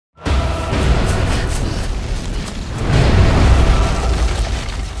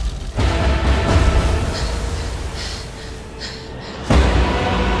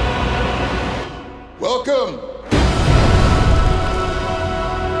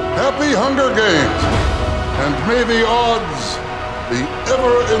Happy Hunger Games, and may the odds be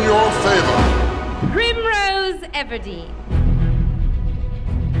ever in your favor. Primrose Everdeen.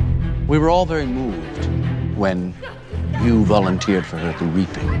 We were all very moved when you volunteered for her to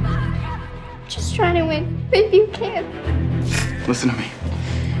reaping. Just trying to win, but you can't. Listen to me.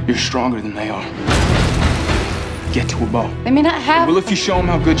 You're stronger than they are. Get to a bow. They may not have... Well, if you show them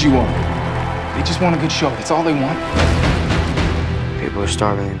how good you are, they just want a good show. That's all they want. People are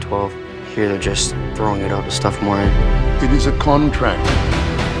starving in 12. Here they're just throwing it out to stuff more in. It is a contract.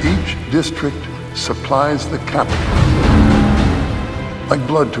 Each district supplies the capital, like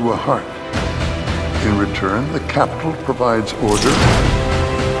blood to a heart. In return, the capital provides order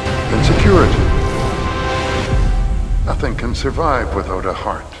and security. Nothing can survive without a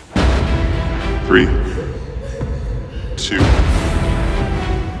heart. 3, 2,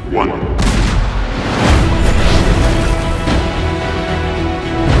 1.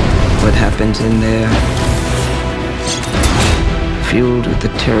 What happens in there? Fueled with the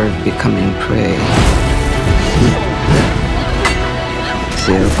terror of becoming prey.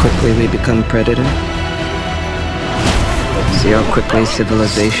 See how quickly we become predator? See how quickly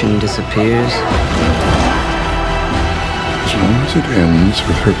civilization disappears? As long as it ends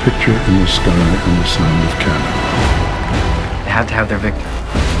with her picture in the sky and the sound of cannon. They have to have their victor.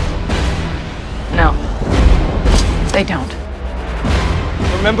 No. They don't.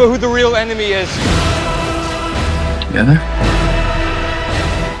 Remember who the real enemy is. Together?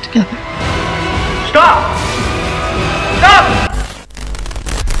 Together. Stop! Stop!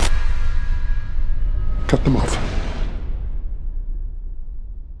 Cut them off.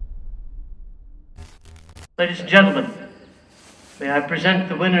 Ladies and gentlemen, may I present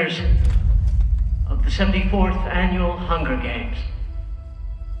the winners of the 74th Annual Hunger Games.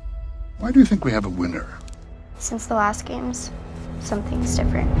 Why do you think we have a winner? Since the last games, something's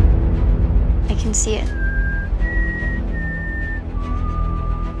different. I can see it.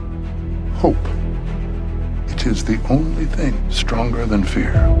 Hope. It is the only thing stronger than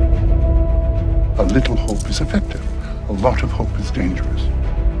fear. A little hope is effective. A lot of hope is dangerous.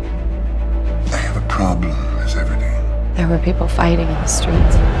 I have a problem, Miss Everdeen. There were people fighting in the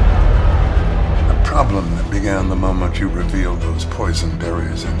streets. A problem that began the moment you revealed those poison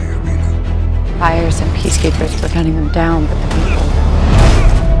berries in the arena. Fires and peacekeepers were gunning them down, but the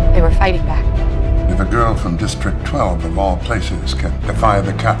people, they were fighting back. If a girl from District 12, of all places, can defy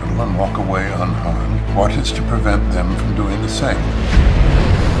the capital and walk away unharmed, what is to prevent them from doing the same?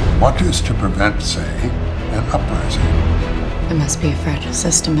 What is to prevent, say, an uprising? It must be a fragile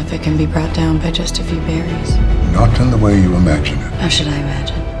system if it can be brought down by just a few berries. Not in the way you imagine it. How should I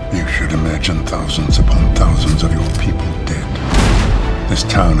imagine? You should imagine thousands upon thousands of your people dead. This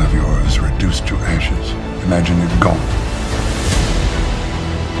town of yours reduced to ashes. Imagine it gone.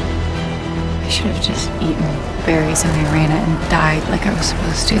 I should have just eaten berries in the arena and died like I was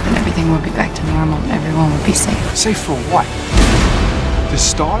supposed to. Then everything would be back to normal and everyone would be safe. Safe for what? To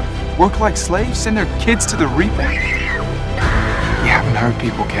starve? Work like slaves? Send their kids to the reaping? You haven't hurt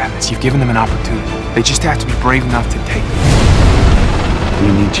people, Katniss. You've given them an opportunity. They just have to be brave enough to take it. We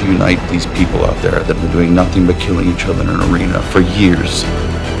need to unite these people out there that have been doing nothing but killing each other in an arena for years.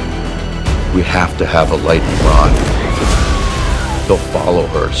 We have to have a lightning rod. They'll follow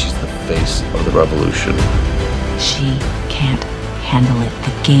her. She's the face of the revolution. She can't handle it.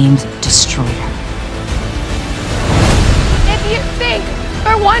 The games destroyed her. If you think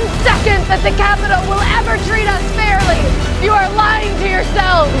for 1 second that the Capitol will ever treat us fairly, you are lying to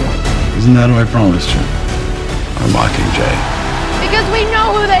yourselves. Isn't that what I promised you? Or Mockingjay? Because we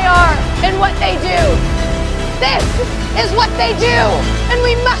know who they are and what they do. This is what they do, and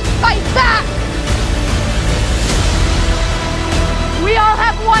we must fight back. We all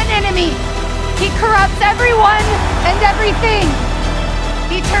have one enemy. He corrupts everyone and everything.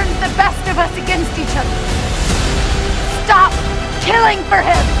 He turns the best of us against each other. Stop killing for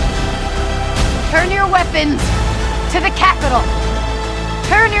him. Turn your weapons to the Capitol.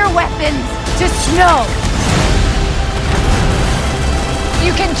 Turn your weapons to snow.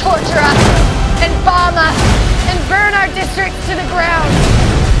 You can torture us and bomb us and burn our districts to the ground.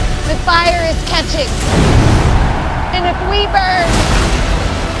 The fire is catching. And if we burn,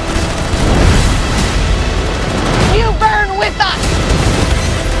 you burn with us.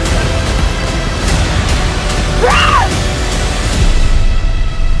 Run!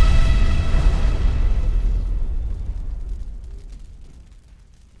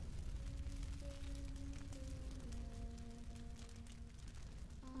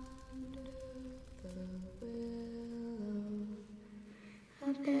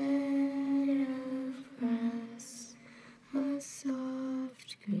 A bed of grass, a soul.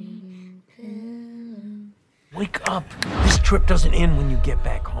 Wake up. This trip doesn't end when you get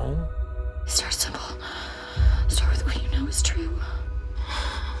back home. Start simple. Start with what you know is true.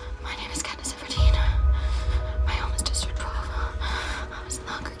 My name is Katniss Everdeen. My home is District 12. I was in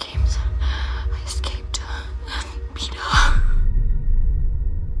the Hunger Games. I escaped. Peeta.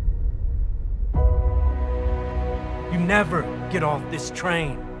 You never get off this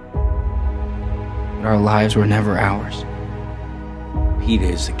train. But our lives were never ours. Peeta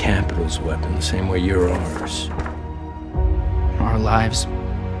is the Capitol's weapon, the same way you're ours. Our lives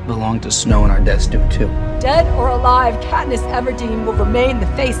belong to Snow, and our deaths do too. Dead or alive, Katniss Everdeen will remain the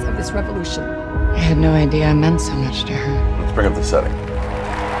face of this revolution. I had no idea I meant so much to her. Let's bring up the setting.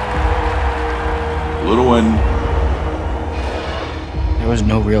 Little one. There was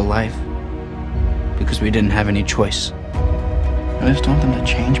no real life because we didn't have any choice. I just want them to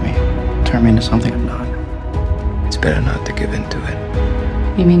change me, turn me into something I'm not. It's better not to give in to it.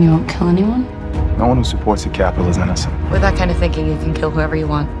 You mean you won't kill anyone? No one who supports the Capitol is innocent. With that kind of thinking, you can kill whoever you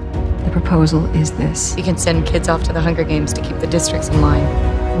want. The proposal is this. You can send kids off to the Hunger Games to keep the districts in line.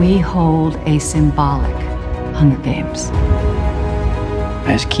 We hold a symbolic Hunger Games.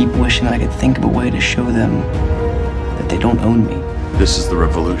 I just keep wishing I could think of a way to show them that they don't own me. This is the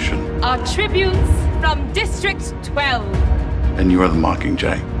revolution, Our tributes from District 12. and you are the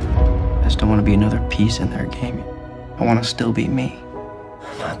Mockingjay. I just don't want to be another piece in their game. I want to still be me.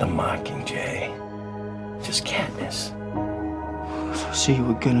 Not the Mockingjay. Just Katniss. If I see you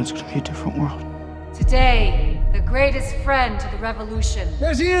again, it's going to be a different world. Today, the greatest friend to the revolution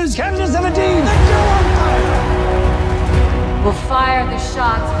There she is! Katniss Everdeen! will fire the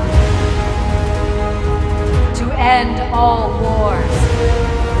shot to end all wars.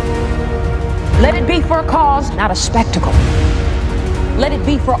 Let it be for a cause, not a spectacle. Let it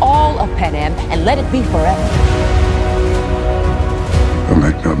be for all of Pan Am, and let it be forever. But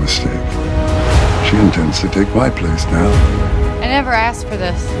make no mistake, she intends to take my place now. I never asked for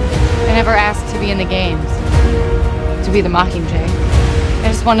this. I never asked to be in the games, to be the Mockingjay. I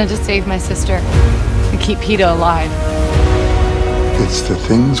just wanted to save my sister and keep Peeta alive. It's the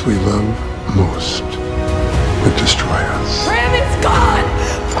things we love most that destroy us. Ramon's gone!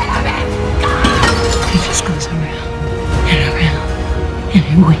 Ramon's gone! It just goes around and around, and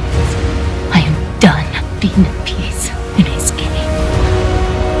it wins. I am done being a piece in his game.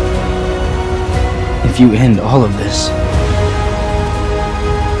 If you end all of this,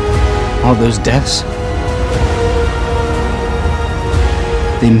 all those deaths,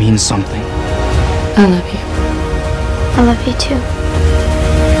 they mean something. I love you. I love you too.